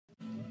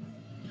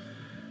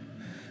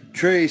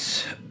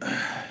Trace,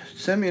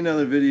 send me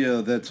another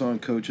video that's on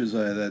Coach's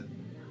Eye that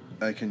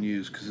I can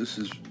use, because this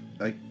is,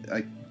 I,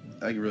 I,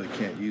 I really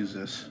can't use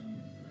this.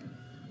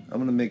 I'm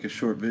going to make a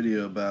short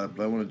video about it,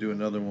 but I want to do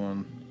another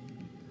one.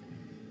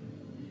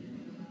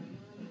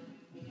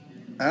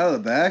 Out of the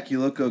back, you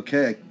look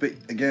okay, but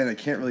again, I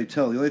can't really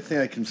tell. The only thing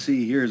I can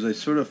see here is I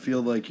sort of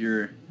feel like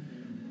your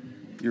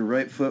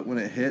right foot, when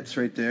it hits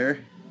right there,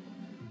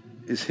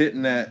 is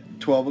hitting at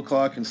 12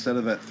 o'clock instead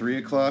of at 3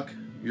 o'clock.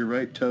 Your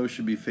right toe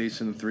should be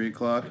facing 3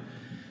 o'clock.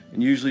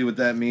 And usually what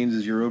that means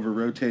is you're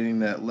over-rotating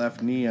that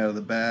left knee out of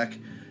the back.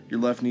 Your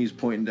left knee's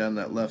pointing down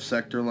that left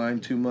sector line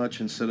too much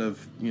instead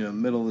of,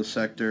 middle of the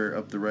sector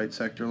up the right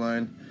sector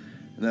line.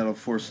 And that'll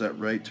force that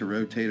right to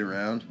rotate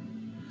around.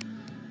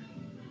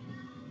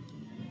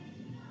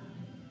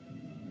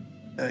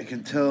 And I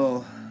can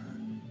tell,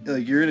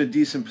 like, you're in a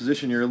decent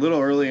position. You're a little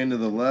early into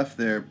the left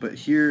there, but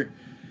here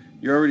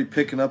you're already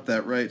picking up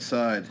that right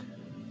side.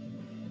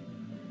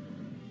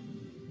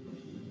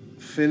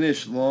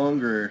 Finish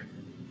longer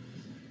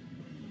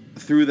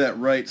through that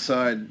right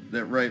side,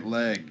 that right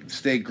leg.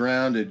 Stay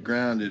grounded,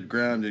 grounded,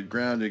 grounded,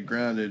 grounded,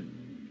 grounded.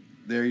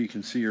 There you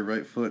can see your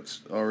right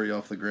foot's already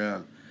off the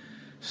ground.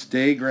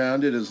 Stay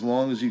grounded as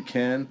long as you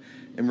can,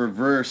 and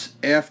reverse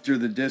after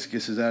the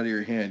discus is out of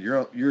your hand.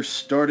 You're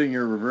starting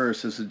your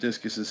reverse as the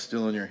discus is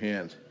still in your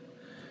hand.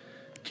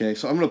 Okay,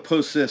 so I'm going to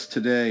post this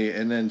today,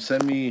 and then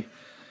send me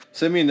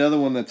another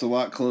one that's a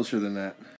lot closer than that.